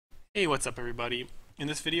Hey, what's up everybody? In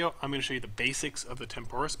this video, I'm going to show you the basics of the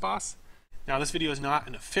Tempoross boss. Now, this video is not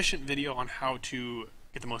an efficient video on how to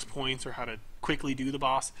get the most points or how to quickly do the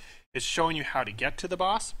boss. It's showing you how to get to the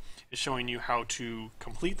boss. It's showing you how to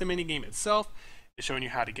complete the minigame itself. It's showing you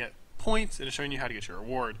how to get points, and it's showing you how to get your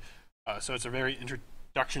reward. So it's a very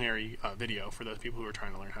introductory video for those people who are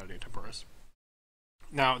trying to learn how to do Tempoross.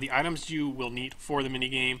 Now, the items you will need for the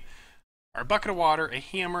minigame are a bucket of water, a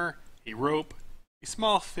hammer, a rope, a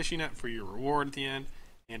small fishing net for your reward at the end,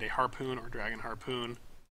 and a harpoon or dragon harpoon.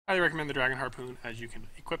 I highly recommend the dragon harpoon as you can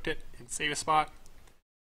equip it and save a spot.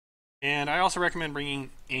 And I also recommend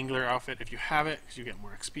bringing angler outfit if you have it, because you get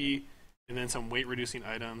more XP, and then some weight reducing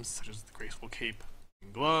items such as the graceful cape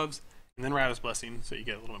and gloves, and then Rada's blessing so you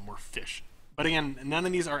get a little bit more fish. But again, none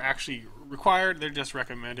of these are actually required, they're just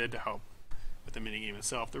recommended to help with the minigame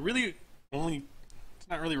itself. They're really only, it's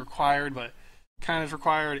not really required, but kind of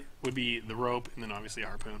required would be the rope and then obviously a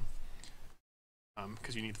harpoon,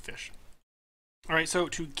 because you need the fish. Alright, so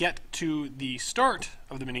to get to the start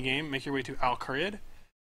of the minigame, make your way to Al Kharid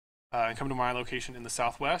and come to my location in the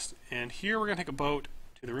southwest. And here we're going to take a boat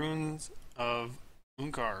to the ruins of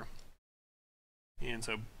Unkar. And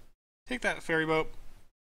so take that ferry boat.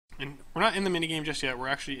 And we're not in the minigame just yet, we're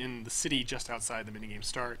actually in the city just outside the minigame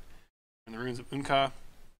start, in the ruins of Unkar.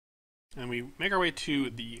 And we make our way to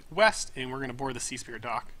the west, and we're going to board the Sea Spirit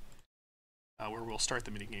dock, where we'll start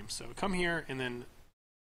the minigame. So come here and then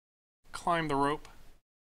climb the rope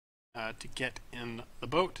to get in the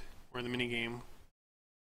boat, where the minigame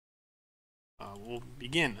will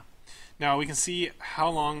begin. Now we can see how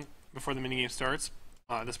long before the minigame starts.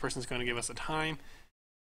 This person's going to give us a time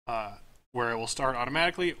where it will start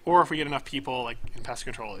automatically, or if we get enough people, like in Passive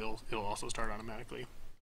Control, it'll also start automatically.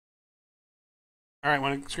 Alright,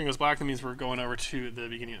 when the screen goes black, that means we're going over to the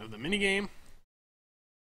beginning of the minigame.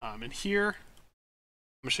 And here,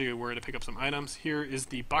 I'm going to show you where to pick up some items. Here is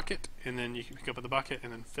the bucket, and then you can pick up the bucket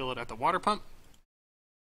and then fill it at the water pump.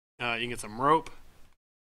 You can get some rope,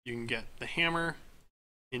 you can get the hammer,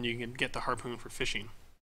 and you can get the harpoon for fishing.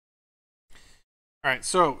 Alright,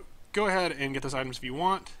 so go ahead and get those items if you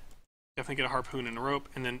want. Definitely get a harpoon and a rope,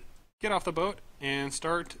 and then get off the boat and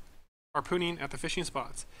start harpooning at the fishing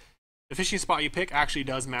spots. The fishing spot you pick actually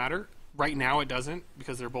does matter. Right now it doesn't,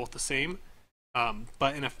 because they're both the same.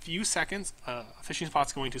 But in a few seconds, a fishing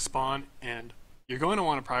spot's going to spawn, and you're going to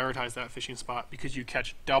want to prioritize that fishing spot because you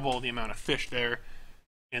catch double the amount of fish there.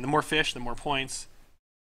 And the more fish, the more points.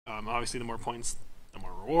 Obviously, the more points, the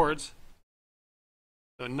more rewards.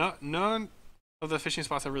 So none of the fishing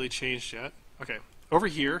spots have really changed yet. Okay, over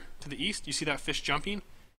here to the east, you see that fish jumping?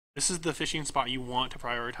 This is the fishing spot you want to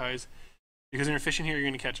prioritize, because when you're fishing here, you're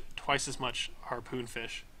going to catch twice as much harpoon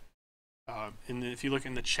fish. And if you look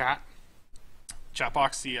in the chat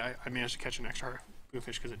box, see, I managed to catch an extra harpoon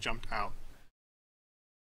fish because it jumped out.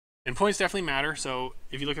 And points definitely matter. So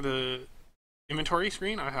if you look at the inventory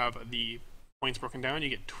screen, I have the points broken down. You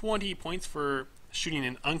get 20 points for shooting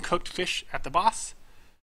an uncooked fish at the boss.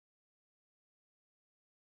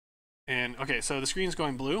 And okay, so the screen's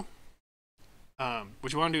going blue.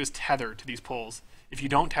 What you want to do is tether to these poles. If you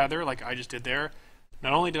don't tether, like I just did there,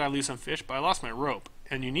 not only did I lose some fish, but I lost my rope.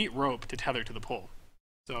 And you need rope to tether to the pole.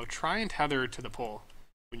 So try and tether to the pole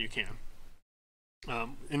when you can.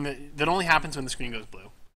 That only happens when the screen goes blue.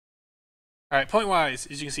 Alright, point-wise,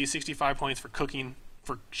 as you can see, 65 points for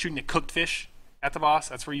shooting a cooked fish at the boss.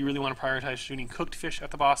 That's where you really want to prioritize shooting cooked fish at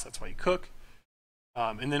the boss. That's why you cook.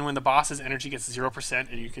 And then when the boss's energy gets 0%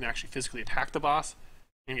 and you can actually physically attack the boss,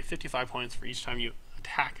 you get 55 points for each time you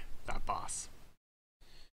attack that boss.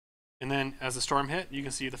 And then as the storm hit, you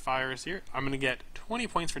can see the fire is here. I'm going to get 20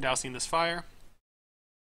 points for dousing this fire.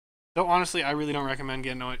 Though honestly, I really don't recommend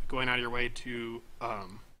going out of your way to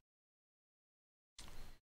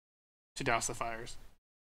douse the fires.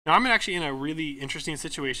 Now I'm actually in a really interesting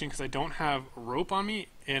situation because I don't have rope on me,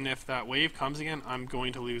 and if that wave comes again, I'm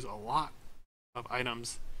going to lose a lot of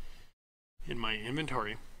items in my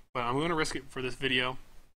inventory. But I'm going to risk it for this video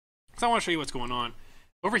because I want to show you what's going on.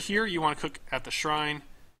 Over here, you want to cook at the shrine,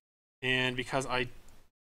 and because I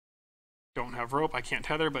don't have rope, I can't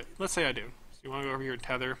tether, but let's say I do. So you want to go over here and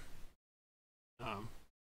tether.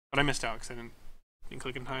 But I missed out because I didn't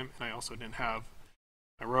click in time, and I also didn't have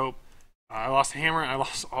my rope. I lost a hammer, and I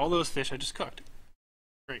lost all those fish I just cooked.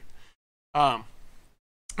 Great. Let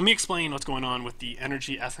me explain what's going on with the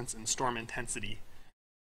energy, essence, and storm intensity.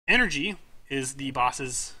 Energy is the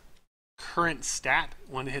boss's current stat.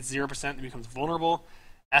 When it hits 0%, it becomes vulnerable.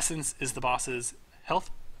 Essence is the boss's health.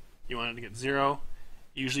 You want it to get 0.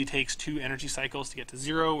 It usually takes 2 energy cycles to get to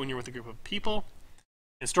 0 when you're with a group of people.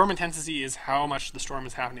 And storm intensity is how much the storm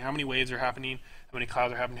is happening, how many waves are happening, how many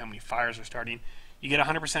clouds are happening, how many fires are starting. You get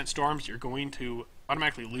 100% storms, you're going to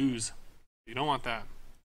automatically lose. You don't want that.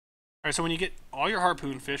 All right, so when you get all your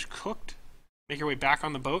harpoon fish cooked, make your way back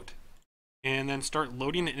on the boat, and then start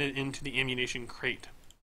loading it into the ammunition crate.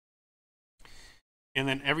 And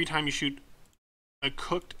then every time you shoot a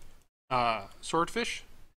cooked swordfish,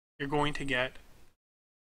 you're going to get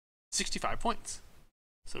 65 points.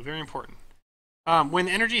 So very important. When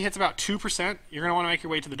the energy hits about 2%, you're going to want to make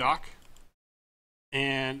your way to the dock.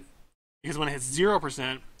 And because when it hits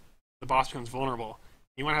 0%, the boss becomes vulnerable.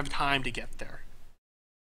 You want to have time to get there.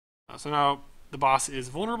 So now the boss is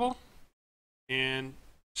vulnerable, and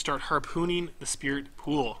start harpooning the spirit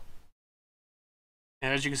pool.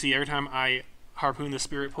 And as you can see, every time I harpoon the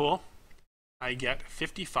spirit pool, I get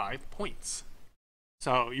 55 points.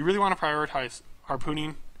 So you really want to prioritize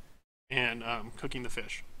harpooning and cooking the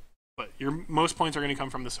fish. But your most points are going to come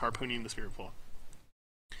from this harpooning the spirit pool.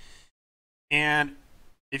 And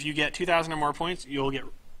if you get 2,000 or more points, you'll get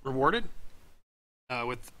rewarded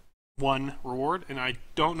with 1 reward. And I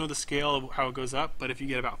don't know the scale of how it goes up, but if you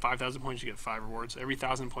get about 5,000 points, you get 5 rewards. Every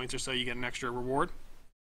 1,000 points or so, you get an extra reward.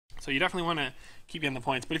 So you definitely want to keep getting the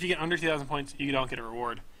points. But if you get under 2,000 points, you don't get a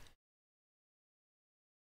reward.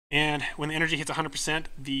 And when the energy hits 100%,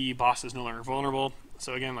 the boss is no longer vulnerable.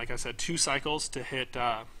 So again, like I said, 2 cycles to hit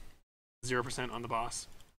 0% on the boss.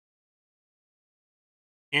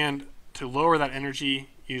 And to lower that energy,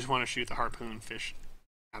 you just want to shoot the harpoon fish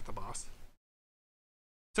at the boss.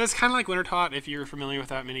 So it's kind of like Winter Tot if you're familiar with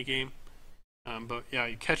that minigame. But yeah,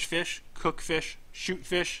 you catch fish, cook fish, shoot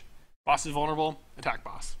fish, boss is vulnerable, attack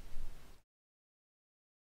boss.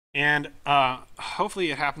 And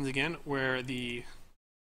hopefully it happens again where the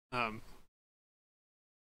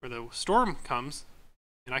storm comes,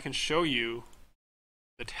 and I can show you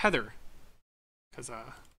the tether, because I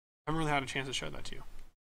haven't really had a chance to show that to you.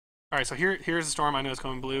 All right, so here's the storm. I know it's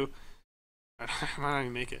going blue. I might not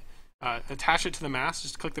even make it. Attach it to the mast.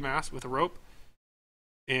 Just click the mast with a rope,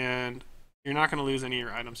 and you're not going to lose any of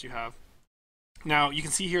your items you have. Now, you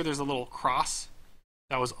can see here there's a little cross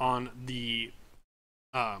that was on the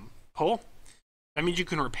pole. That means you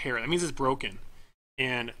can repair it. That means it's broken.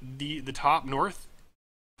 And the top north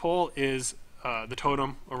pole is the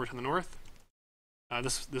totem over to the north.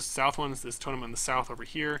 This south one's this totem on the south over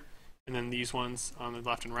here. And then these ones on the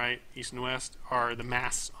left and right, east and west, are the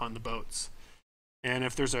masts on the boats. And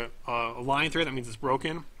if there's a line through it, that means it's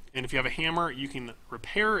broken. And if you have a hammer, you can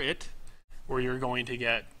repair it, where you're going to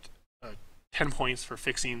get 10 points for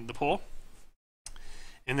fixing the pole.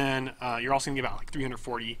 And then you're also going to get about like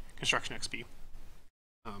 340 construction XP.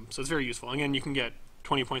 So it's very useful. Again, you can get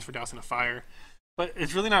 20 points for dousing a fire. But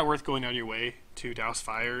it's really not worth going out of your way to douse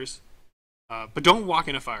fires. But don't walk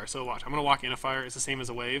in a fire. So watch, I'm going to walk in a fire. It's the same as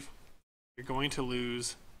a wave. You're going to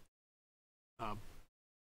lose the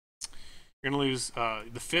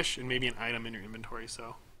fish and maybe an item in your inventory.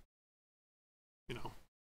 So, you know,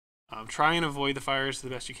 try and avoid the fires the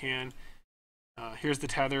best you can. Here's the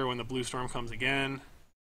tether when the blue storm comes again.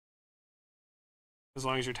 As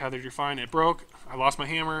long as you're tethered, you're fine. It broke. I lost my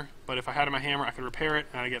hammer, but if I had my hammer, I could repair it,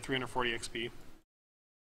 and I get 340 XP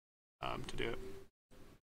to do it.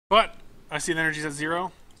 But I see the energy's at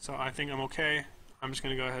 0, so I think I'm okay. I'm just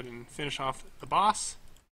going to go ahead and finish off the boss.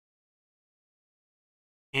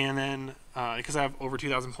 And then, because I have over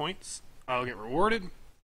 2,000 points, I'll get rewarded.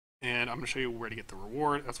 And I'm going to show you where to get the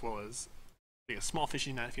reward, as well as a small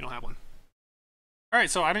fishing net if you don't have one. Alright,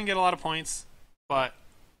 so I didn't get a lot of points, but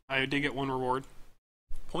I did get 1 reward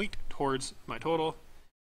point towards my total.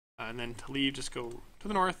 And then to leave, just go to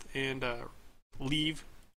the north and leave.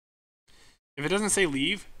 If it doesn't say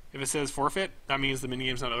leave, if it says forfeit, that means the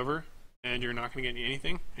minigame's not over, and you're not going to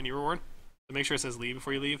get any reward. So make sure it says leave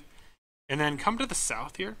before you leave. And then come to the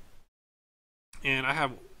south here, and I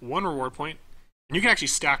have 1 reward point. And you can actually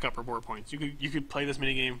stack up reward points. You could play this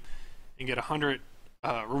minigame and get 100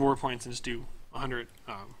 reward points and just do 100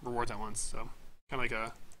 rewards at once. So kind of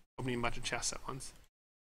like opening a bunch of chests at once.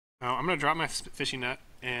 Now I'm going to drop my fishing net,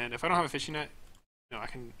 and if I don't have a fishing net, you know,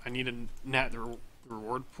 I need a net the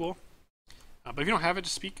reward pool. But if you don't have it,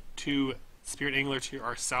 just speak to Spirit Angler to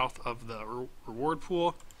our south of the reward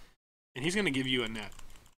pool, and he's going to give you a net.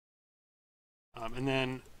 And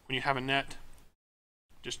then when you have a net,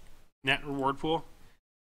 just net reward pool,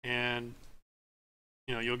 and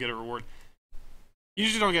you know, you'll get a reward. You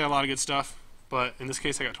usually don't get a lot of good stuff, but in this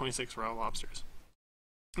case I got 26 raw lobsters.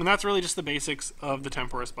 And that's really just the basics of the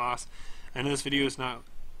Tempoross boss. I know this video is not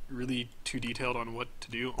really too detailed on what to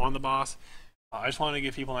do on the boss. I just wanted to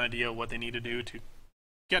give people an idea of what they need to do to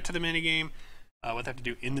get to the minigame, what they have to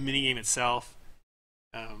do in the minigame itself,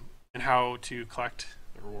 and how to collect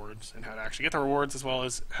the rewards and how to actually get the rewards, as well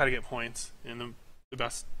as how to get points, and the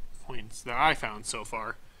best points that I found so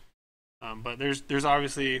far. But there's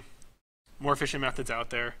obviously more efficient methods out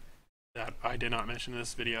there that I did not mention in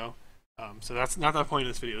this video. So that's not the point of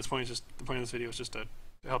this video. The point of this video is just to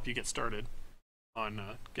help you get started on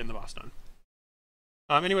getting the boss done.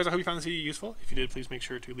 Anyways, I hope you found this video useful. If you did, please make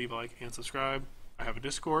sure to leave a like and subscribe. I have a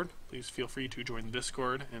Discord. Please feel free to join the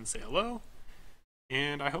Discord and say hello.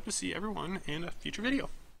 And I hope to see everyone in a future video.